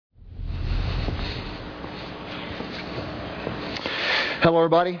Hello,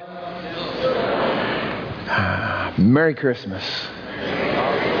 everybody. Merry Christmas.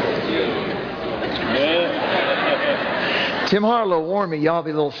 Tim Harlow warned me y'all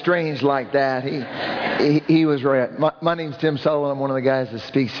be a little strange like that. He was right. My name's Tim Sullivan. I'm one of the guys that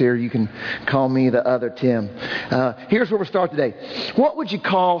speaks here. You can call me the other Tim. Here's where we'll start today. What would you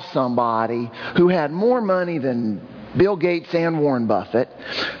call somebody who had more money than Bill Gates and Warren Buffett,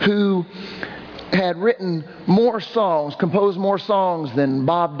 who had written more songs, composed more songs than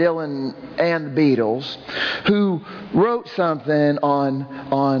Bob Dylan and the Beatles, who wrote something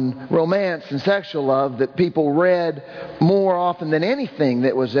on romance and sexual love that people read more often than anything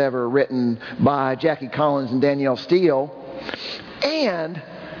that was ever written by Jackie Collins and Danielle Steele, and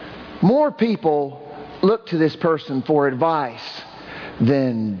more people looked to this person for advice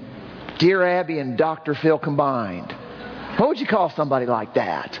than Dear Abby and Dr. Phil combined. What would you call somebody like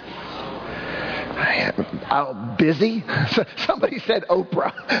that? Busy? Somebody said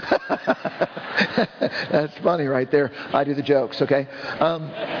Oprah. That's funny right there. I do the jokes, okay?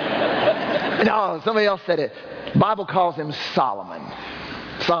 No, somebody else said it. The Bible calls him Solomon.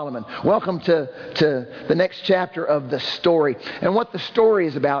 Solomon. Welcome to the next chapter of the story. And what the story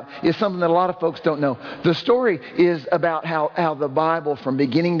is about is something that a lot of folks don't know. The story is about how the Bible, from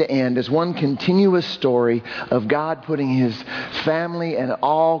beginning to end, is one continuous story of God putting His family and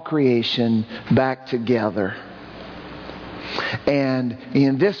all creation back together. And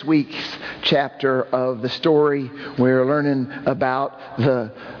in this week's chapter of the story, we're learning about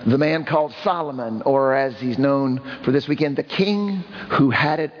the man called Solomon, or as he's known for this weekend, the king who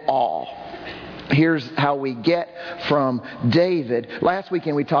had it all. Here's how we get from David. Last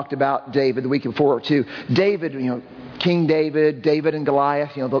weekend we talked about David, the week before too. David, King David, David and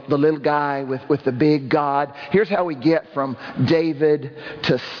Goliath, the little guy with the big God. Here's how we get from David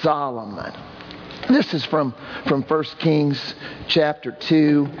to Solomon. This is from 1 Kings chapter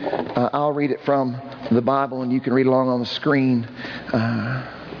 2. I'll read it from the Bible, and you can read along on the screen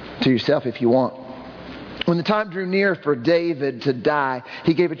to yourself if you want. When the time drew near for David to die,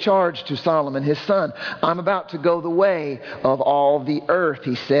 he gave a charge to Solomon, his son. I'm about to go the way of all the earth,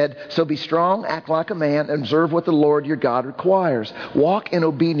 he said. So be strong, act like a man, and observe what the Lord your God requires. Walk in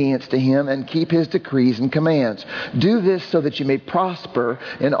obedience to Him and keep His decrees and commands. Do this so that you may prosper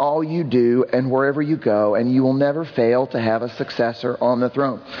in all you do and wherever you go, and you will never fail to have a successor on the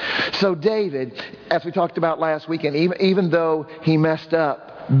throne. So David, as we talked about last weekend, even though he messed up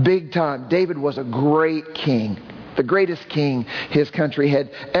big time, David was a great king, the greatest king his country had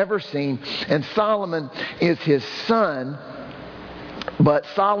ever seen. And Solomon is his son, but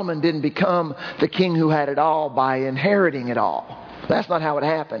Solomon didn't become the king who had it all by inheriting it all. That's not how it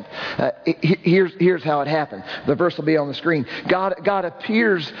happened. Here's how it happened. The verse will be on the screen. God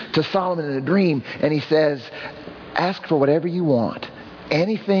appears to Solomon in a dream, and He says, ask for whatever you want,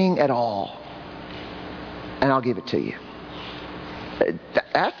 anything at all, and I'll give it to you.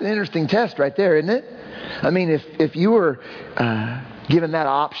 That's an interesting test right there, isn't it? I mean, if you were given that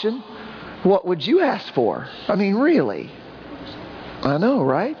option, what would you ask for? I mean, really? I know,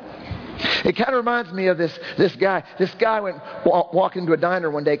 right? It kind of reminds me of this guy. This guy went walking into a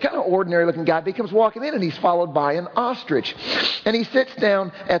diner one day, kind of ordinary looking guy. But he comes walking in, and he's followed by an ostrich. And he sits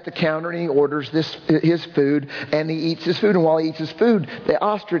down at the counter, and he orders his food, and he eats his food. And while he eats his food, the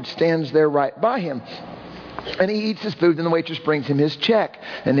ostrich stands there right by him. And he eats his food, and the waitress brings him his check,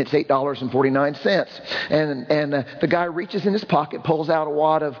 and it's $8.49. And the guy reaches in his pocket, pulls out a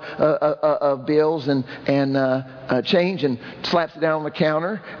wad of bills and change, and slaps it down on the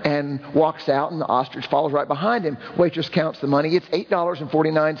counter, and walks out. And the ostrich follows right behind him. Waitress counts the money. It's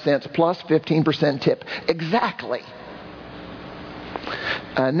 $8.49 plus 15% tip. Exactly.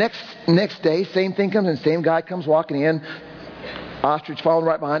 Next day, same thing comes in. Same guy comes walking in. Ostrich following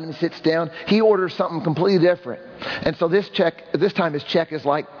right behind him. He sits down. He orders something completely different. And so this time his check is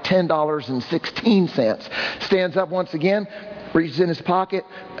like $10.16. Stands up once again, reaches in his pocket,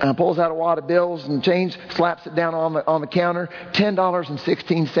 pulls out a wad of bills and change, slaps it down on the counter.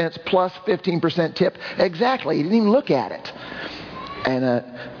 $10.16 plus 15% tip. Exactly. He didn't even look at it. And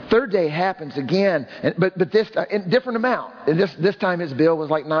third day happens again, but this time, different amount. And this time his bill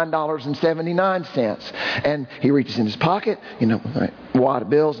was like $9.79. And he reaches in his pocket, wad of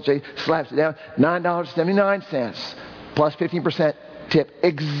bills, slaps it down, $9.79 plus 15% tip.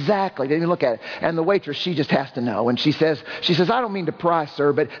 Exactly. Didn't even look at it. And the waitress, she just has to know. And she says, I don't mean to pry,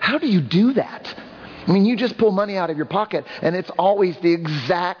 sir, but how do you do that? I mean, you just pull money out of your pocket, and it's always the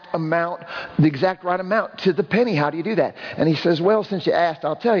exact amount, the exact right amount to the penny. How do you do that? And he says, well, since you asked,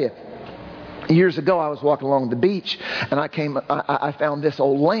 I'll tell you. Years ago, I was walking along the beach, and I found this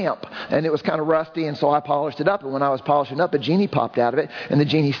old lamp, and it was kind of rusty, and so I polished it up. And when I was polishing it up, a genie popped out of it, and the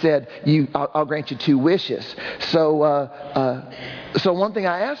genie said, I'll grant you 2 wishes. So one thing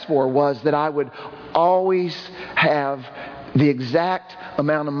I asked for was that I would always have the exact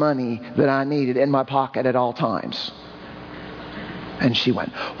amount of money that I needed in my pocket at all times. And she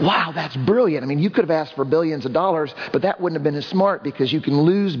went, wow, that's brilliant. I mean, you could have asked for billions of dollars, but that wouldn't have been as smart, because you can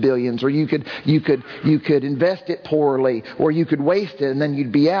lose billions, or you could invest it poorly, or you could waste it and then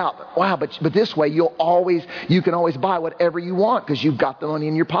you'd be out. Wow, but this way you can always buy whatever you want, because you've got the money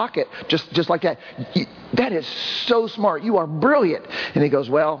in your pocket, just like that. That is so smart. You are brilliant. And he goes,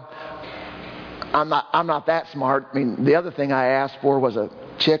 well, I'm not that smart. I mean, the other thing I asked for was a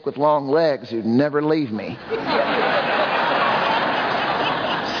chick with long legs who'd never leave me.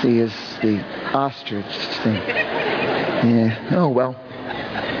 See, is the ostrich thing. Yeah. Oh, well.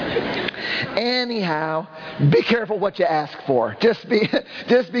 Anyhow, be careful what you ask for. Just be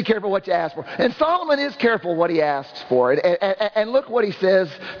careful what you ask for. And Solomon is careful what he asks for. And look what he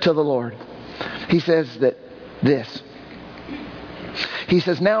says to the Lord. He says this. He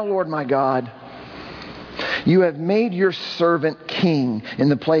says, now, Lord my God, you have made your servant king in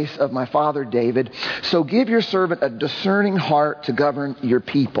the place of my father David. So give your servant a discerning heart to govern your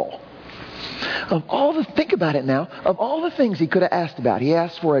people. Think about it now. Of all the things he could have asked about, he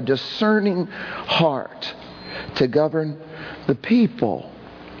asked for a discerning heart to govern the people.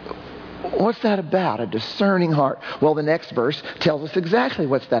 What's that about? A discerning heart. Well, the next verse tells us exactly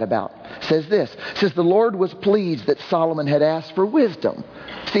what's that about. It says this. It says, the Lord was pleased that Solomon had asked for wisdom.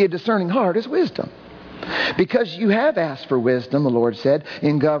 See, a discerning heart is wisdom. Because you have asked for wisdom, the Lord said,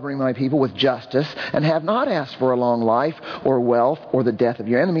 in governing my people with justice, and have not asked for a long life or wealth or the death of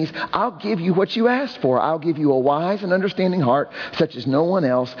your enemies, I'll give you what you asked for. I'll give you a wise and understanding heart such as no one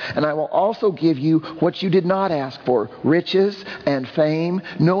else, and I will also give you what you did not ask for, riches and fame.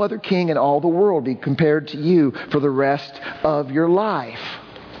 No other king in all the world be compared to you for the rest of your life.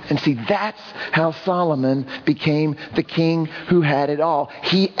 And see, that's how Solomon became the king who had it all.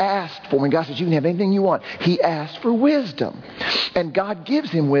 He asked for, when God says you can have anything you want, he asked for wisdom. And God gives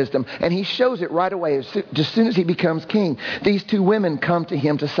him wisdom, and he shows it right away. As soon as he becomes king, these 2 women come to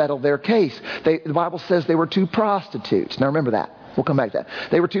him to settle their case. The Bible says they were 2 prostitutes. Now remember that. We'll come back to that.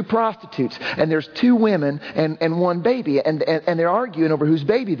 They were 2 prostitutes, and there's 2 women and 1 baby, and they're arguing over whose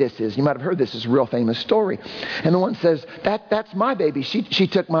baby this is. You might have heard this. It's a real famous story. And the one says, that's my baby. She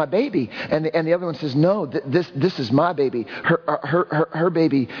took my baby. And the other one says, no, this is my baby. Her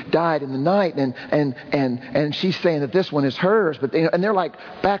baby died in the night, and she's saying that this one is hers. But they're like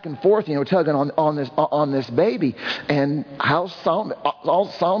back and forth, tugging on this baby. And how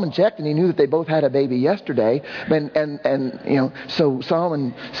Solomon checked, and he knew that they both had a baby yesterday. So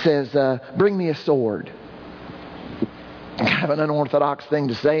Solomon says, bring me a sword. Kind of an unorthodox thing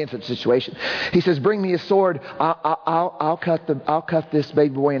to say in such a situation. He says, bring me a sword. I'll cut this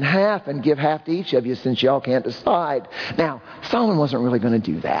baby boy in half and give half to each of you, since y'all can't decide. Now, Solomon wasn't really going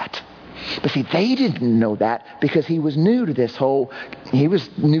to do that. But see, they didn't know that, because he was new to this he was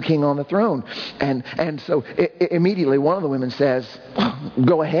new king on the throne. And so immediately one of the women says,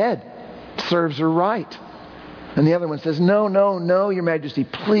 go ahead. Serves her right. And the other one says, no, Your Majesty,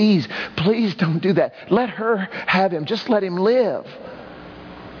 please don't do that. Let her have him. Just let him live.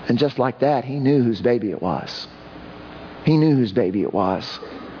 And just like that, he knew whose baby it was. He knew whose baby it was.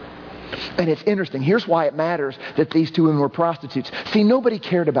 And it's interesting. Here's why it matters that these 2 women were prostitutes. See, nobody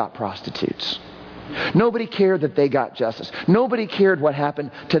cared about prostitutes. Nobody cared that they got justice. Nobody cared what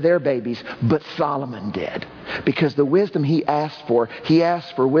happened to their babies, but Solomon did. Because the wisdom he asked for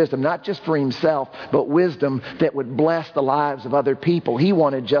wisdom, not just for himself, but wisdom that would bless the lives of other people. He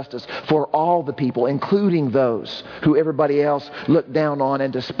wanted justice for all the people, including those who everybody else looked down on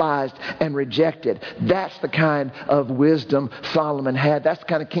and despised and rejected. That's the kind of wisdom Solomon had. That's the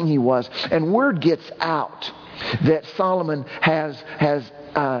kind of king he was. And word gets out that Solomon has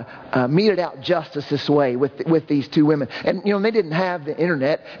meted out justice this way with these 2 women. And, they didn't have the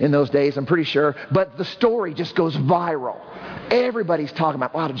internet in those days, I'm pretty sure, but the story just goes viral. Everybody's talking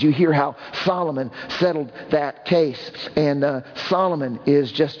about, wow, did you hear how Solomon settled that case? And Solomon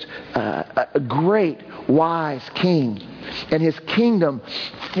is just a great, wise king. And his kingdom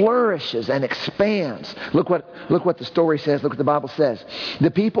flourishes and expands. Look what the story says. Look what the Bible says. The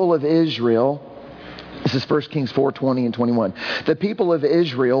people of Israel... This is 1 Kings 4:20 and 21. The people of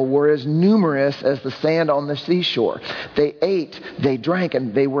Israel were as numerous as the sand on the seashore. They ate, they drank,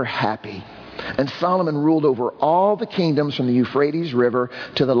 and they were happy. And Solomon ruled over all the kingdoms from the Euphrates River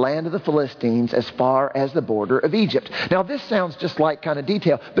to the land of the Philistines as far as the border of Egypt. Now this sounds just like kind of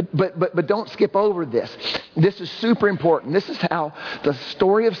detail, but don't skip over this. This is super important. This is how the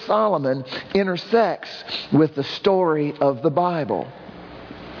story of Solomon intersects with the story of the Bible.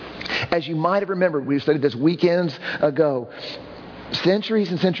 As you might have remembered, we studied this weekends ago. Centuries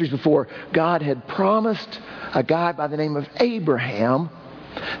and centuries before, God had promised a guy by the name of Abraham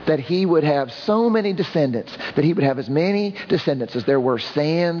that he would have so many descendants, that he would have as many descendants as there were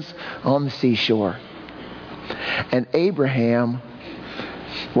sands on the seashore. And Abraham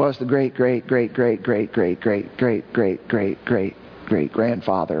was the great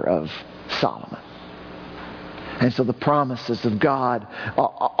grandfather of Solomon. And so the promises of God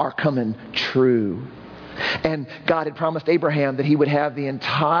are coming true. And God had promised Abraham that he would have the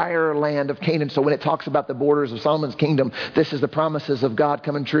entire land of Canaan. So when it talks about the borders of Solomon's kingdom, this is the promises of God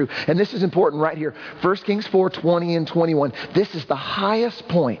coming true. And this is important right here. 1 Kings 4:20 and 21. This is the highest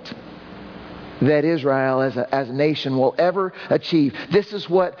point that Israel as a nation will ever achieve. This is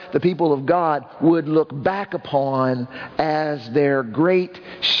what the people of God would look back upon as their great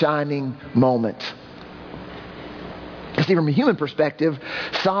shining moment. See, from a human perspective,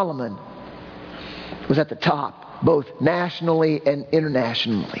 Solomon was at the top, both nationally and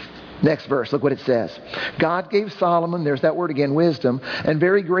internationally. Next verse, look what it says. God gave Solomon, there's that word again, wisdom, and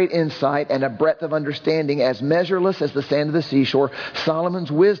very great insight and a breadth of understanding as measureless as the sand of the seashore.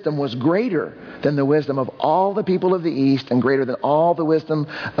 Solomon's wisdom was greater than the wisdom of all the people of the East and greater than all the wisdom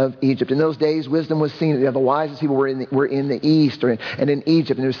of Egypt. In those days, wisdom was seen. The wisest people were in the East and in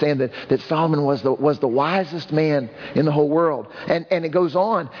Egypt. And it was saying that Solomon was the wisest man in the whole world. And it goes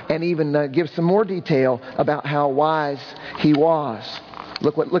on and even gives some more detail about how wise he was.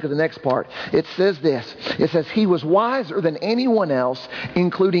 Look at the next part. It says this. It says, he was wiser than anyone else,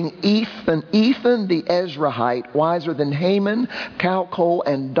 including Ethan the Ezrahite, wiser than Haman, Calcol,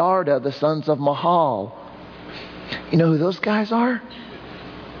 and Darda, the sons of Mahal. You know who those guys are?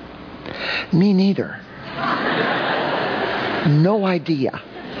 Me neither. No idea.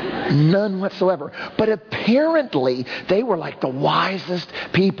 None whatsoever. But apparently, they were like the wisest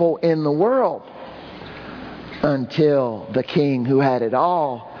people in the world. Until the king who had it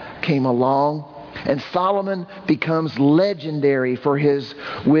all came along. And Solomon becomes legendary for his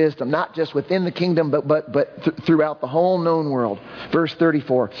wisdom, not just within the kingdom, but throughout the whole known world. Verse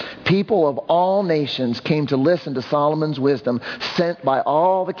 34, people of all nations came to listen to Solomon's wisdom, sent by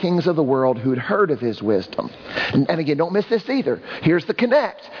all the kings of the world who'd heard of his wisdom. And again, don't miss this either. Here's the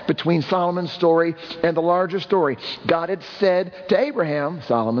connect between Solomon's story and the larger story. God had said to Abraham,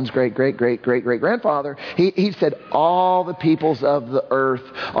 Solomon's great-great-great-great-great-grandfather, he said, all the peoples of the earth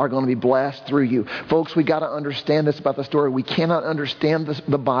are going to be blessed through you. Folks, we got to understand this about the story. We cannot understand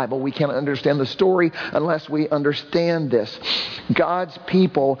the Bible. We cannot understand the story unless we understand this. God's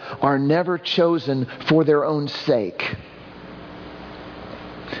people are never chosen for their own sake,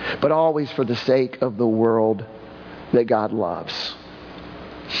 but always for the sake of the world that God loves.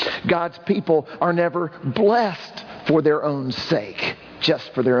 God's people are never blessed for their own sake,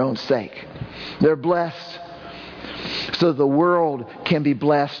 just for their own sake. They're blessed so the world can be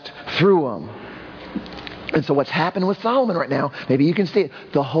blessed through them. And so what's happened with Solomon right now, maybe you can see it,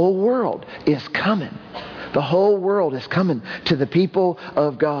 the whole world is coming. The whole world is coming to the people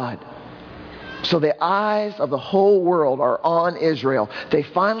of God. So the eyes of the whole world are on Israel. They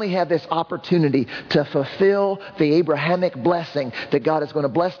finally have this opportunity to fulfill the Abrahamic blessing that God is going to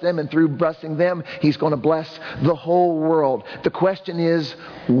bless them, and through blessing them, He's going to bless the whole world. The question is,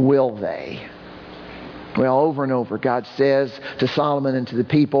 will they? Well, over and over, God says to Solomon and to the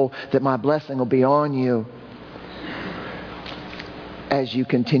people that my blessing will be on you as you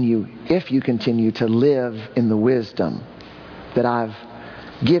continue, if you continue to live in the wisdom that I've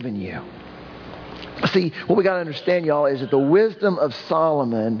given you. See, what we got to understand, y'all, is that the wisdom of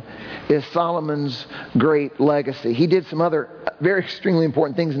Solomon is Solomon's great legacy. He did some other very extremely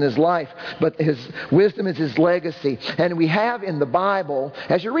important things in his life, but his wisdom is his legacy. And we have in the Bible,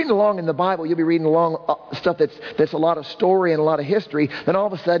 as you're reading along in the Bible, you'll be reading along stuff that's a lot of story and a lot of history. Then all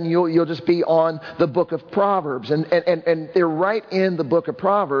of a sudden you'll just be on the book of Proverbs, and they're right in the book of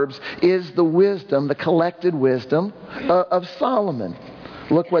Proverbs is the wisdom, the collected wisdom of Solomon.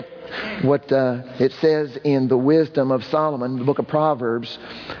 Look what it says in the wisdom of Solomon, the book of Proverbs,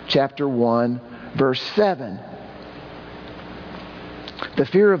 chapter 1, verse 7. The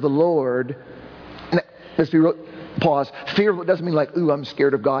fear of the Lord, let's be real, pause. Fear doesn't mean like, ooh, I'm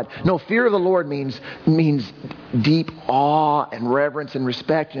scared of God. No, fear of the Lord means deep awe and reverence and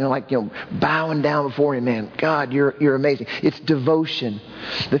respect. Bowing down before Him. Man, God, you're amazing. It's devotion.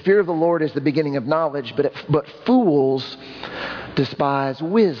 The fear of the Lord is the beginning of knowledge, but fools despise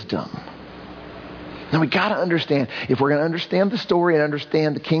wisdom. Now we got to understand, if we're going to understand the story and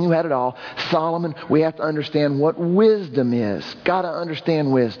understand the king who had it all, Solomon, we have to understand what wisdom is. Got to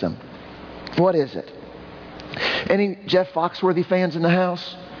understand wisdom. What is it? Any Jeff Foxworthy fans in the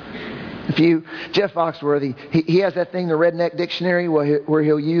house? A few. Jeff Foxworthy, he has that thing, the Redneck Dictionary, where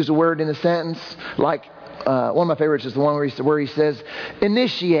he'll use a word in a sentence. Like, one of my favorites is the one where he says,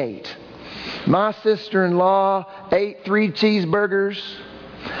 initiate. My sister-in-law ate 3 cheeseburgers.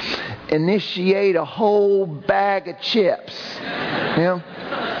 Initiate a whole bag of chips.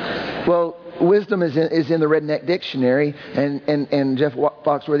 Well, wisdom is in the Redneck Dictionary, and Jeff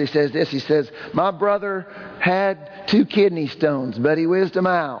Foxworthy says this. He says, my brother had 2 kidney stones, but he whizzed them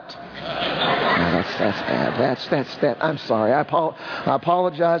out. No, that's bad. That's I'm sorry. I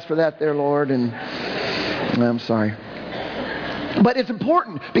apologize for that there, Lord, and I'm sorry. But it's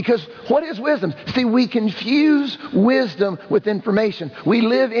important, because what is wisdom? See, we confuse wisdom with information. We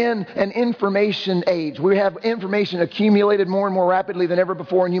live in an information age. We have information accumulated more and more rapidly than ever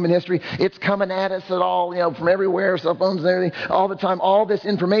before in human history. It's coming at us at all, from everywhere, cell phones and everything, all the time, all this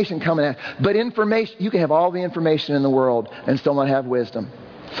information coming at us. But information, you can have all the information in the world and still not have wisdom.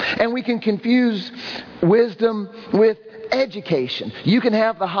 And we can confuse wisdom with education. You can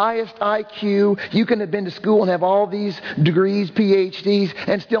have the highest IQ. You can have been to school and have all these degrees, PhDs,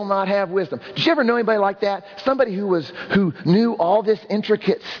 and still not have wisdom. Did you ever know anybody like that? Somebody who knew all this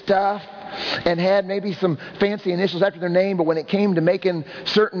intricate stuff and had maybe some fancy initials after their name, but when it came to making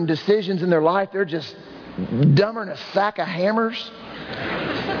certain decisions in their life, they're just dumber than a sack of hammers?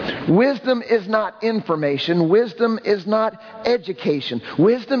 Wisdom is not information. Wisdom is not education.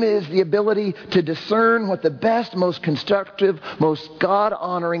 Wisdom is the ability to discern what the best, most constructive, most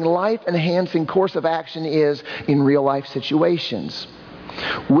God-honoring, life-enhancing course of action is in real-life situations.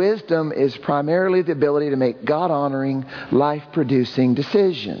 Wisdom is primarily the ability to make God-honoring, life-producing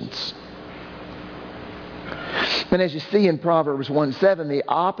decisions. And as you see in Proverbs 1:7, the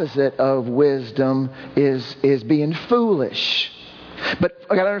opposite of wisdom is being foolish. But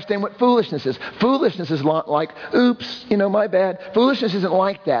I got to understand what foolishness is. Foolishness is like, oops, my bad. Foolishness isn't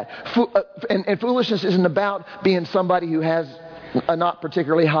like that. And foolishness isn't about being somebody who has a not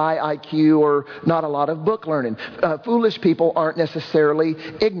particularly high IQ or not a lot of book learning. Foolish people aren't necessarily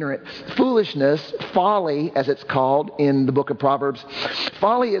ignorant. Foolishness, folly, as it's called in the book of Proverbs,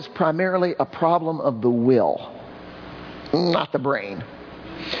 folly is primarily a problem of the will, not the brain.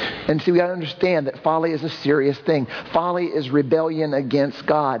 And see, we got to understand that folly is a serious thing. Folly is rebellion against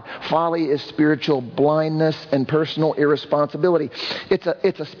God. Folly is spiritual blindness and personal irresponsibility. It's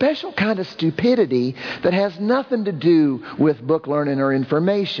a special kind of stupidity that has nothing to do with book learning or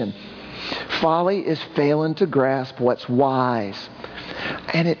information. Folly is failing to grasp what's wise.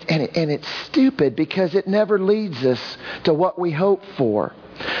 And it's stupid because it never leads us to what we hope for.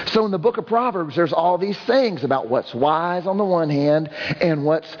 So in the book of Proverbs, there's all these sayings about what's wise on the one hand and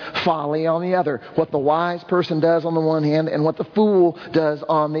what's folly on the other. What the wise person does on the one hand and what the fool does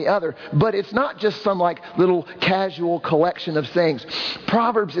on the other. But it's not just some little casual collection of sayings.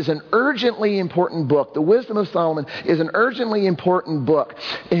 Proverbs is an urgently important book. The Wisdom of Solomon is an urgently important book.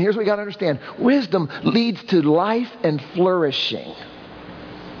 And here's what we got to understand. Wisdom leads to life and flourishing,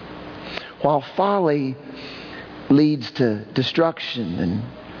 while folly leads to destruction and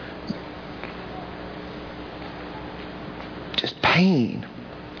just pain.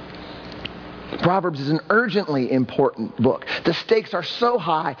 Proverbs is an urgently important book. The stakes are so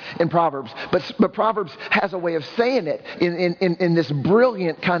high in Proverbs, but Proverbs has a way of saying it in this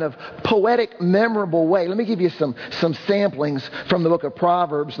brilliant kind of poetic, memorable way. Let me give you some samplings from the book of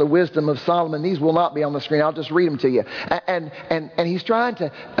Proverbs, the Wisdom of Solomon. These will not be on the screen. I'll just read them to you. And he's trying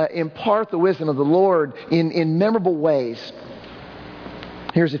to impart the wisdom of the Lord in memorable ways.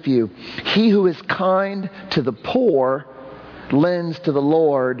 Here's a few. He who is kind to the poor lends to the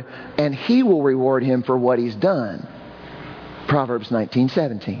Lord, and He will reward him for what he's done. Proverbs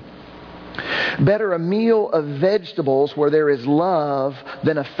 19:17. Better a meal of vegetables where there is love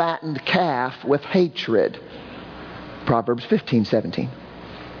than a fattened calf with hatred. Proverbs 15:17.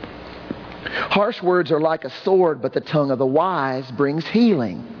 Harsh words are like a sword, but the tongue of the wise brings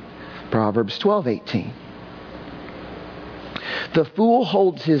healing. Proverbs 12:18. The fool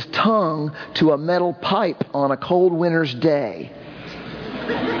holds his tongue to a metal pipe on a cold winter's day.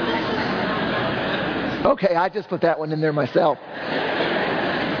 Okay, I just put that one in there myself.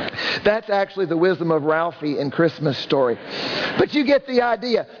 That's actually the wisdom of Ralphie in Christmas Story. But you get the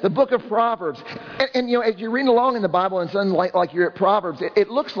idea. The book of Proverbs. And as you're reading along in the Bible and something like you're at Proverbs, it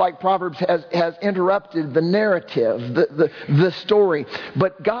looks like Proverbs has interrupted the narrative, the story.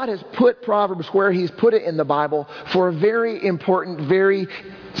 But God has put Proverbs where He's put it in the Bible for a very important, very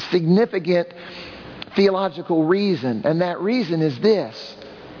significant theological reason. And that reason is this.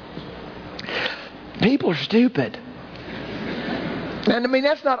 People are stupid. And I mean,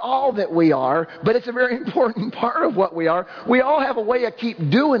 that's not all that we are, but it's a very important part of what we are. We all have a way of keep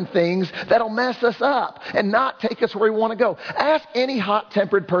doing things that'll mess us up and not take us where we want to go. Ask any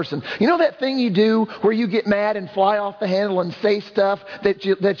hot-tempered person. You know that thing you do where you get mad and fly off the handle and say stuff that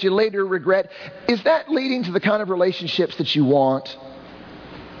you later regret? Is that leading to the kind of relationships that you want?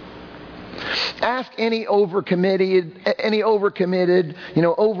 Ask any overcommitted,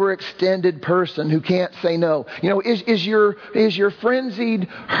 overextended person who can't say no. Is your frenzied,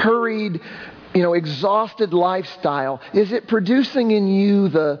 hurried, exhausted lifestyle, is it producing in you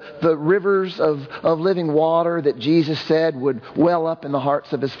the rivers of living water that Jesus said would well up in the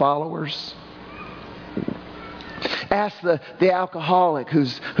hearts of His followers? Ask the alcoholic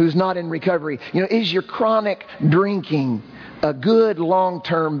who's not in recovery. Is your chronic drinking a good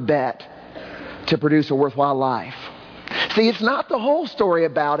long-term bet to produce a worthwhile life? See, it's not the whole story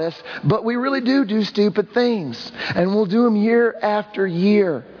about us, but we really do stupid things. And we'll do them year after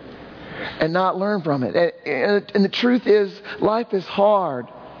year and not learn from it. And the truth is, life is hard.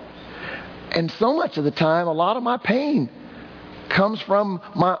 And so much of the time, a lot of my pain comes from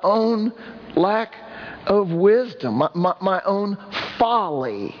my own lack of wisdom, my own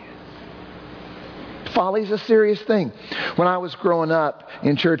folly. Folly is a serious thing. When I was growing up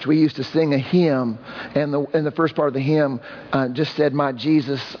in church, we used to sing a hymn, and the first part of the hymn just said, "My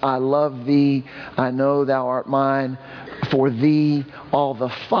Jesus, I love Thee, I know Thou art mine, for Thee all the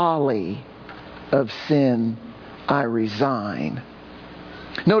folly of sin I resign."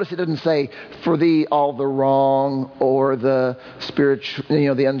 Notice it doesn't say, "For Thee all the wrong or the spiritual,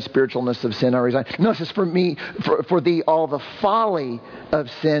 the unspiritualness of sin I resign." No, it says, for Thee all the folly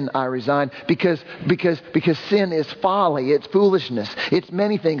of sin I resign, because sin is folly, it's foolishness, it's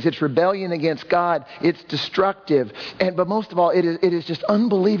many things, it's rebellion against God, it's destructive, but most of all, it is just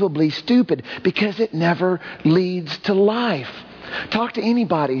unbelievably stupid because it never leads to life. Talk to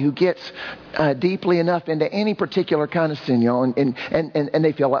anybody who gets deeply enough into any particular kind of sin, and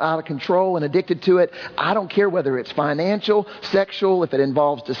they feel out of control and addicted to it. I don't care whether it's financial, sexual, if it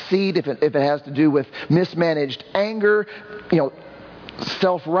involves deceit, if it has to do with mismanaged anger,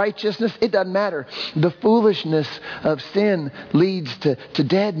 self-righteousness. It doesn't matter. The foolishness of sin leads to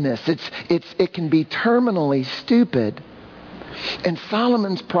deadness. It can be terminally stupid. And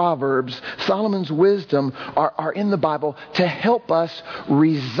Solomon's Proverbs, Solomon's wisdom are in the Bible to help us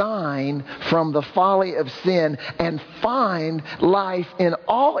resign from the folly of sin and find life in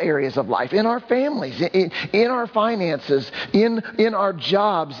all areas of life, in our families, in our finances, in our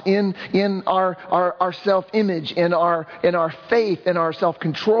jobs, in our self-image, in our faith, in our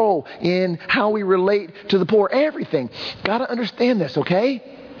self-control, in how we relate to the poor, everything. Got to understand this, okay?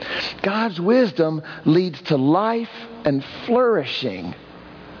 God's wisdom leads to life and flourishing,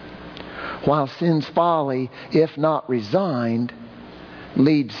 while sin's folly, if not resigned,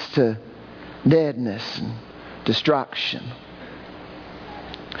 leads to deadness and destruction.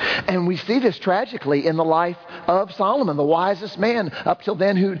 And we see this tragically in the life of Solomon, the wisest man up till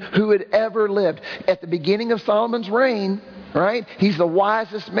then who had ever lived. At the beginning of Solomon's reign, right? He's the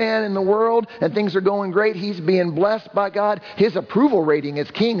wisest man in the world and things are going great. He's being blessed by God. His approval rating as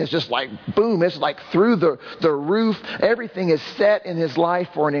king is just like boom. It's like through the roof. Everything is set in his life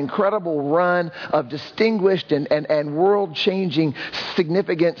for an incredible run of distinguished and world-changing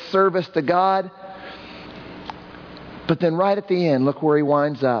significant service to God. But then right at the end, look where he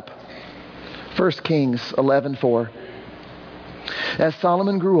winds up. 1 Kings 11:4. As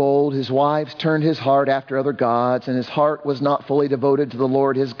Solomon grew old, his wives turned his heart after other gods, and his heart was not fully devoted to the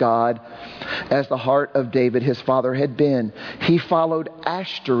Lord his God, as the heart of David his father had been. He followed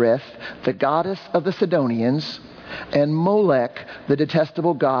Ashtoreth, the goddess of the Sidonians, and Molech, the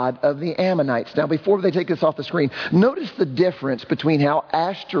detestable god of the Ammonites. Now, before they take this off the screen, notice the difference between how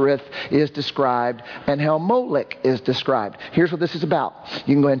Ashtoreth is described and how Molech is described. Here's what this is about.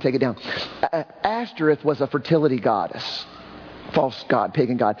 You can go ahead and take it down. Ashtoreth was a fertility goddess. False god,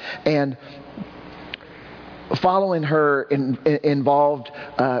 pagan god. And following her involved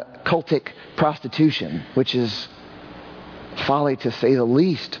cultic prostitution, which is folly to say the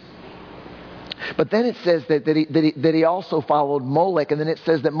least. But then it says that he also followed Molech, and then it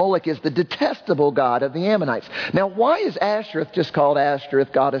says that Molech is the detestable god of the Ammonites. Now, why is Ashtoreth just called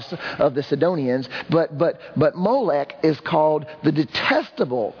Ashtoreth, goddess of the Sidonians, but Molech is called the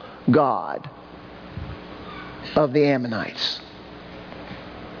detestable god of the Ammonites?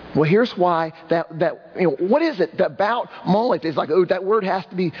 Well, here's why what is it about Molech? It's like, oh, that word has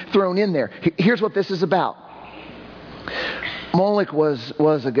to be thrown in there. Here's what this is about. Molech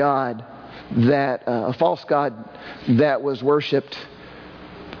was a god a false god that was worshipped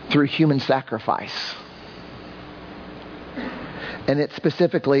through human sacrifice. And it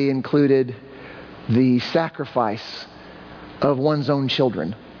specifically included the sacrifice of one's own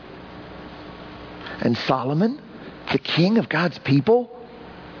children. And Solomon, the king of God's people,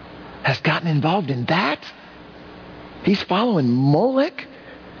 has gotten involved in that. He's following Molech.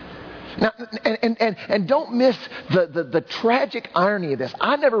 Now, and don't miss the tragic irony of this.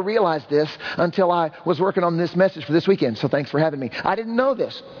 I never realized this until I was working on this message for this weekend, so thanks for having me. I didn't know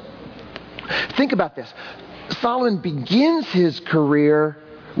this. Think about this. Solomon begins his career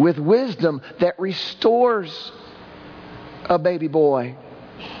with wisdom that restores a baby boy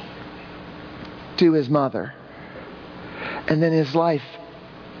to his mother. And then his life,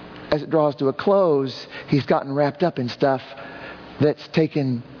 as it draws to a close, he's gotten wrapped up in stuff that's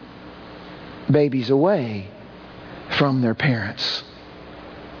taken babies away from their parents.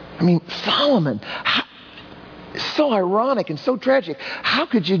 I mean, Solomon, so ironic and so tragic. How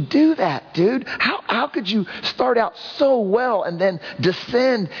could you do that, dude? How could you start out so well and then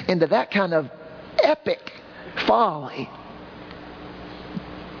descend into that kind of epic folly?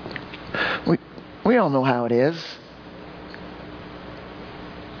 We all know how it is.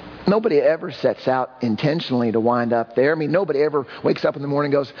 Nobody ever sets out intentionally to wind up there. I mean, nobody ever wakes up in the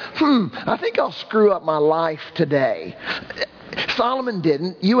morning and goes, I think I'll screw up my life today. Solomon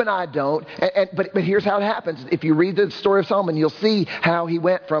didn't. You and I don't. But here's how it happens. If you read the story of Solomon, you'll see how he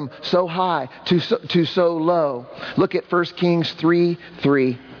went from so high to so low. Look at 1 Kings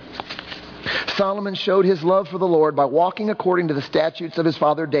 3:3. Solomon showed his love for the Lord by walking according to the statutes of his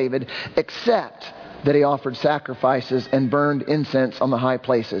father David, except that he offered sacrifices and burned incense on the high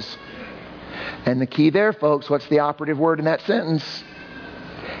places. And the key there, folks, what's the operative word in that sentence?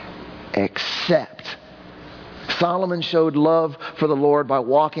 Except. Solomon showed love for the Lord by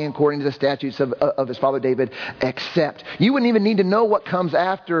walking according to the statutes of his father David, except. You wouldn't even need to know what comes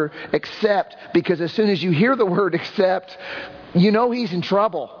after except, because as soon as you hear the word except, you know he's in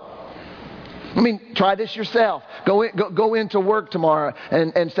trouble. I mean, try this yourself. Go into work tomorrow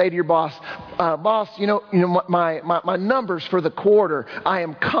and say to your boss, boss, my numbers for the quarter, I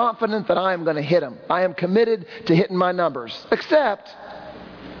am confident that I am going to hit them. I am committed to hitting my numbers. Except,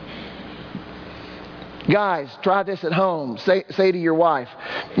 guys, try this at home. Say to your wife,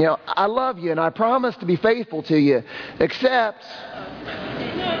 I love you and I promise to be faithful to you. Except,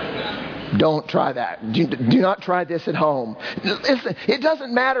 don't try that. Do not try this at home. Listen, it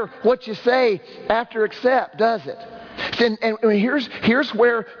doesn't matter what you say after except, does it? And here's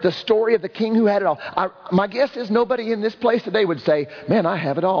where the story of the king who had it all. My guess is nobody in this place today would say, man, I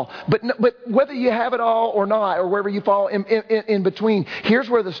have it all. But whether you have it all or not, or wherever you fall in between, here's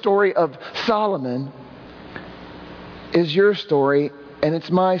where the story of Solomon is your story and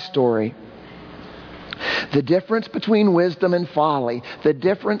it's my story. The difference between wisdom and folly, the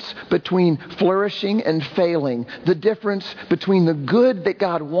difference between flourishing and failing, the difference between the good that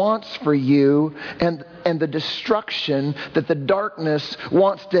God wants for you and the destruction that the darkness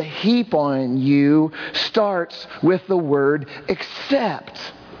wants to heap on you starts with the word except.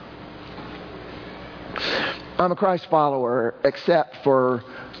 I'm a Christ follower except for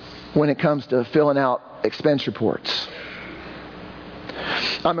when it comes to filling out expense reports.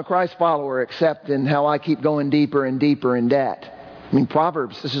 I'm a Christ follower except in how I keep going deeper and deeper in debt. I mean,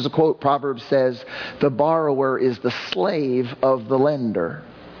 Proverbs, this is a quote, Proverbs says, the borrower is the slave of the lender.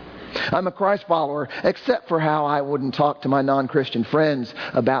 I'm a Christ follower except for how I wouldn't talk to my non-Christian friends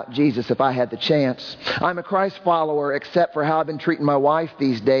about Jesus if I had the chance. I'm a Christ follower except for how I've been treating my wife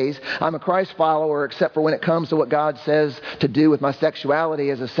these days. I'm a Christ follower except for when it comes to what God says to do with my sexuality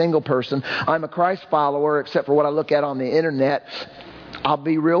as a single person. I'm a Christ follower except for what I look at on the internet. I'll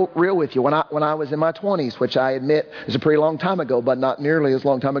be real with you. When I was in my 20s, which I admit is a pretty long time ago, but not nearly as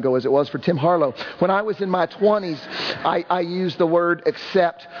long time ago as it was for Tim Harlow. When I was in my 20s, I used the word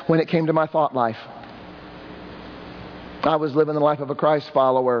except when it came to my thought life. I was living the life of a Christ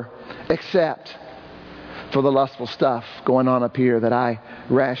follower, except for the lustful stuff going on up here that I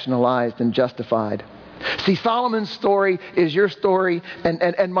rationalized and justified. See, Solomon's story is your story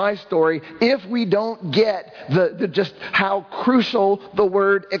and my story if we don't get the just how crucial the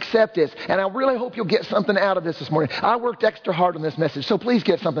word accept is. And I really hope you'll get something out of this morning. I worked extra hard on this message, so please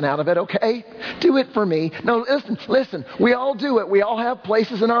get something out of it, okay? Do it for me. No, listen. We all do it. We all have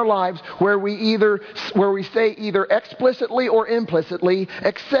places in our lives where we say either explicitly or implicitly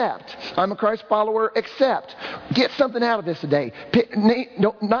accept. I'm a Christ follower, accept. Get something out of this today.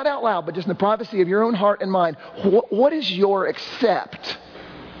 Not out loud, but just in the privacy of your own heart and mind. What is your accept?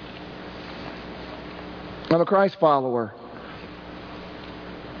 I'm a Christ follower,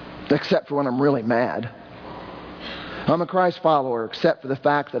 except for when I'm really mad. I'm a Christ follower, except for the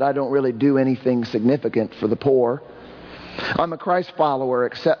fact that I don't really do anything significant for the poor. I'm a Christ follower,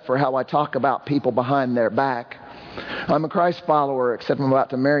 except for how I talk about people behind their back. I'm a Christ follower, except I'm about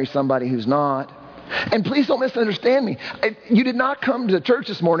to marry somebody who's not. And please don't misunderstand me. You did not come to church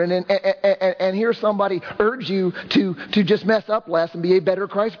this morning and hear somebody urge you to just mess up less and be a better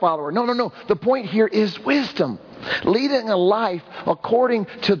Christ follower. No. The point here is wisdom. Leading a life according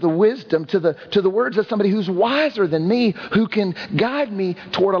to the wisdom, to the words of somebody who's wiser than me, who can guide me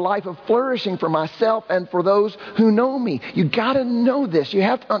toward a life of flourishing for myself and for those who know me. You got to know this. You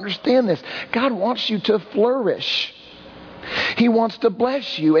have to understand this. God wants you to flourish. He wants to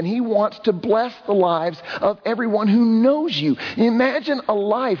bless you, and He wants to bless the lives of everyone who knows you. Imagine a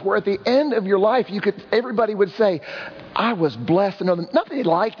life where at the end of your life, everybody would say, I was blessed to know them. Not that they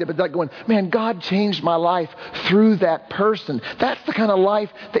liked it, but like going, man, God changed my life through that person. That's the kind of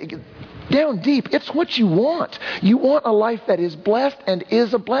life that down deep, it's what you want. You want a life that is blessed and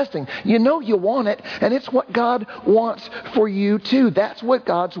is a blessing. You know you want it, and it's what God wants for you too. That's what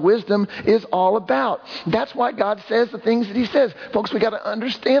God's wisdom is all about. That's why God says the things that He says. Folks, we got to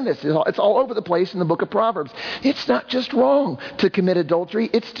understand this. It's all over the place in the book of Proverbs. It's not just wrong to commit adultery,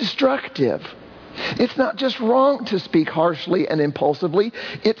 it's destructive. It's not just wrong to speak harshly and impulsively,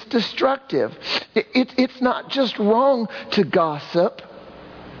 it's destructive. It's not just wrong to gossip.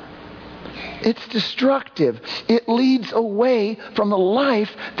 It's destructive. It leads away from the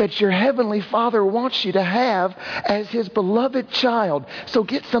life that your Heavenly Father wants you to have as His beloved child. So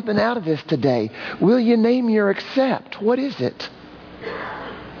get something out of this today. Will you name your accept? What is it?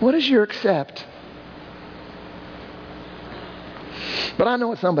 What is your accept? But I know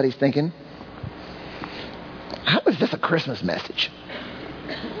what somebody's thinking. How is this a Christmas message?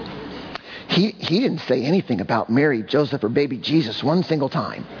 He didn't say anything about Mary, Joseph, or baby Jesus one single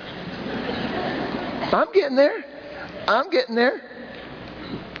time. I'm getting there.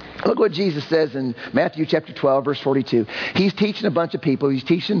 Look what Jesus says in Matthew chapter 12, verse 42. He's teaching a bunch of people. He's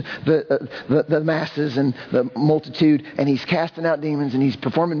teaching the masses and the multitude, and He's casting out demons, and He's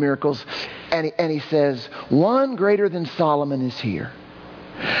performing miracles. And He says, one greater than Solomon is here.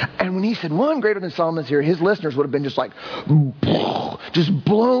 And when He said one greater than Solomon's here, His listeners would have been just like, just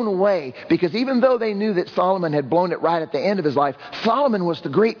blown away. Because even though they knew that Solomon had blown it right at the end of his life, Solomon was the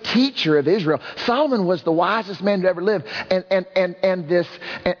great teacher of Israel. Solomon was the wisest man to ever live. And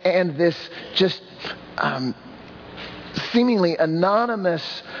this just seemingly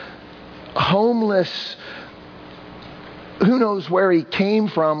anonymous, homeless, who knows where he came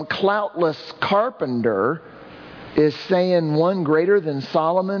from, cloutless carpenter is saying one greater than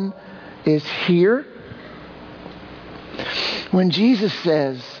Solomon is here. When Jesus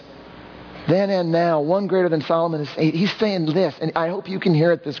says, then and now, one greater than Solomon is, He's saying this, and I hope you can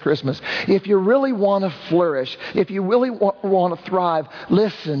hear it this Christmas. If you really want to flourish, if you really want to thrive,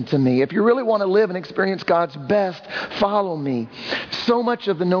 listen to me. If you really want to live and experience God's best, follow me. So much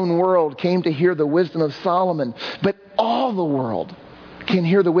of the known world came to hear the wisdom of Solomon, but all the world can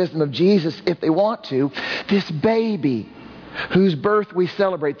hear the wisdom of Jesus if they want to. This baby whose birth we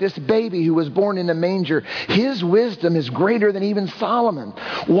celebrate, this baby who was born in a manger, His wisdom is greater than even Solomon.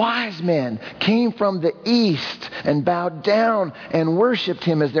 Wise men came from the east and bowed down and worshipped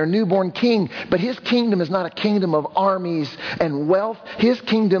Him as their newborn king. But His kingdom is not a kingdom of armies and wealth. His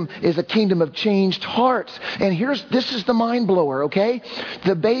kingdom is a kingdom of changed hearts. And this is the mind blower, okay?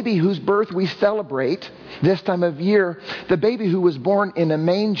 The baby whose birth we celebrate this time of year, the baby who was born in a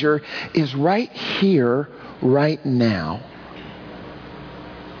manger, is right here, right now,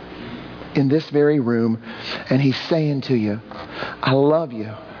 in this very room, and He's saying to you, I love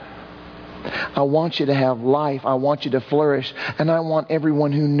you. I want you to have life. I want you to flourish. And I want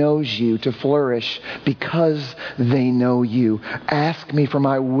everyone who knows you to flourish because they know you. Ask me for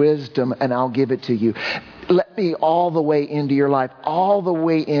my wisdom and I'll give it to you. Let me all the way into your life. All the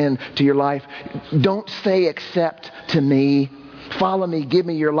way into your life. Don't say accept to me. Follow me, give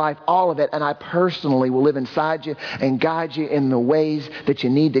me your life, all of it, and I personally will live inside you and guide you in the ways that you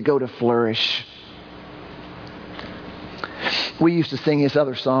need to go to flourish. We used to sing this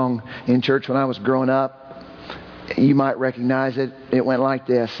other song in church when I was growing up. You might recognize it. It went like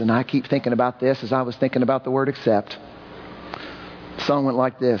this, and I keep thinking about this as I was thinking about the word accept. The song went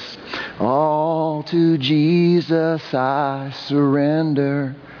like this. All to Jesus I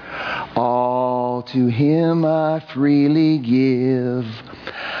surrender. All to Him I freely give.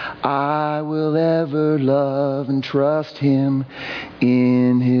 I will ever love and trust Him.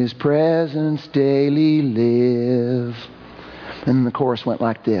 In His presence daily live. And the chorus went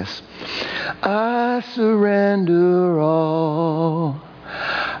like this. I surrender all.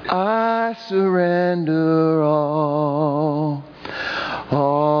 I surrender all.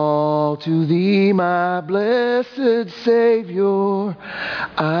 All to Thee, my blessed Savior.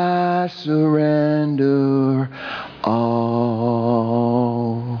 I surrender all.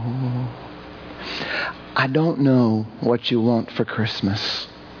 I don't know what you want for Christmas,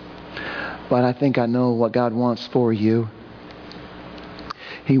 but I think I know what God wants for you.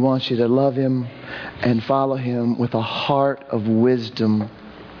 He wants you to love Him and follow Him with a heart of wisdom.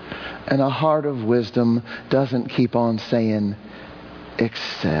 And a heart of wisdom doesn't keep on saying,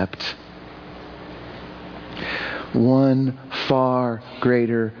 except. One far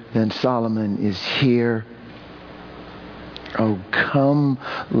greater than Solomon is here. Oh, come,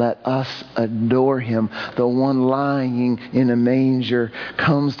 let us adore Him. The one lying in a manger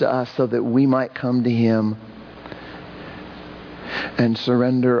comes to us so that we might come to Him and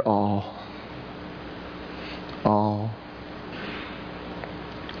surrender all. All.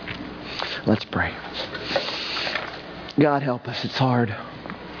 Let's pray. God, help us. It's hard.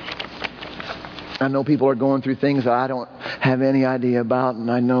 I know people are going through things that I don't have any idea about, and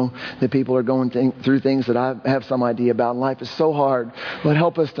I know that people are going through things that I have some idea about. Life is so hard, but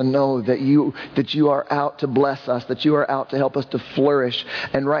help us to know that you are out to bless us, that you are out to help us to flourish.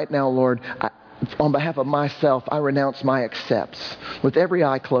 And right now, Lord, on behalf of myself, I renounce my accepts. With every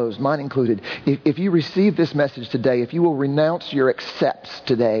eye closed, mine included. If you receive this message today, if you will renounce your accepts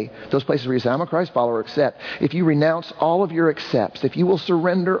today, those places where you say, I'm a Christ follower, accept. If you renounce all of your accepts, if you will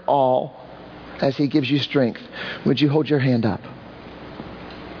surrender all as He gives you strength, would you hold your hand up?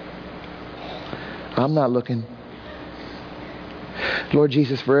 I'm not looking. Lord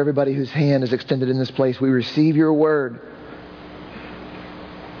Jesus, for everybody whose hand is extended in this place, we receive your word.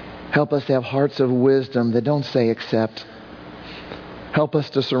 Help us to have hearts of wisdom that don't say accept. Help us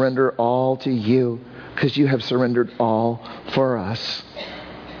to surrender all to you because you have surrendered all for us.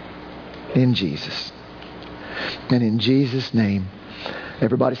 In Jesus. And in Jesus' name.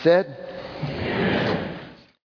 Everybody said?